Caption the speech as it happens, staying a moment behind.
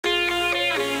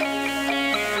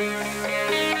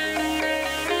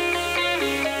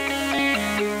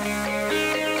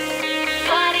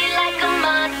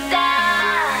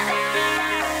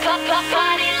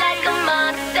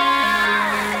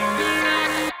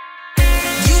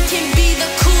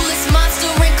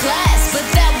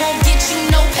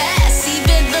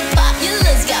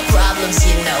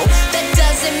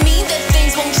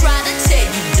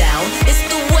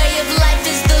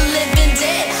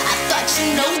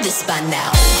this by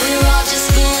now. We're all just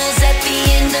fools at the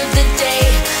end of the day.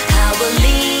 How we'll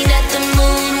lean at the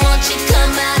moon, won't you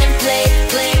come out and play,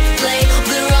 play, play.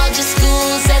 We're all just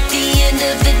fools at the end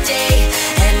of the day,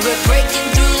 and we're breaking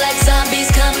through like zombies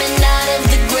coming out of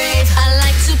the grave. I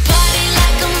like to party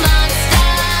like a monster,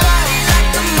 party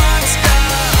like a monster.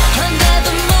 Under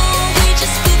the moon, we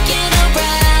just spooking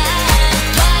around.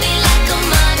 Party like a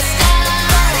monster,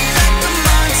 party like a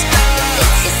monster.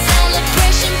 It's a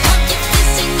celebration, pump your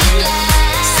fists and you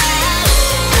laugh.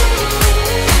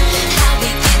 How we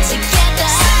get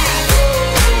together,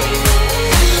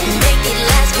 make it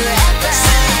last forever.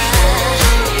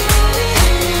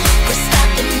 We're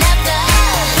stopping never.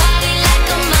 Party like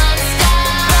a monster,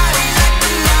 party like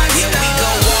a monster. Yeah, we go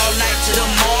all night to the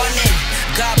morning.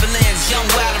 Goblins, young,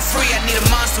 wild and free. I need a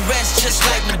monster rest just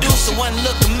like Medusa. One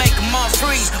look to make them all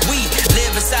freeze. We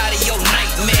live inside of your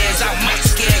nightmares. I might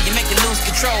scare you, make you lose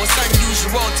control. It's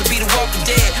unusual to be the walking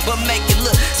dead, but make it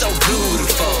look so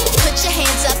beautiful. Put your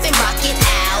hands up and rock it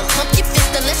out. Pump your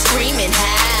fist and let's scream and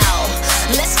howl.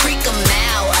 Let's freak 'em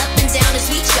now. Up and down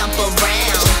as we jump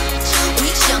around.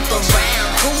 We jump around.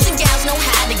 Boys and gals know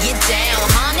how to get down,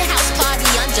 huh?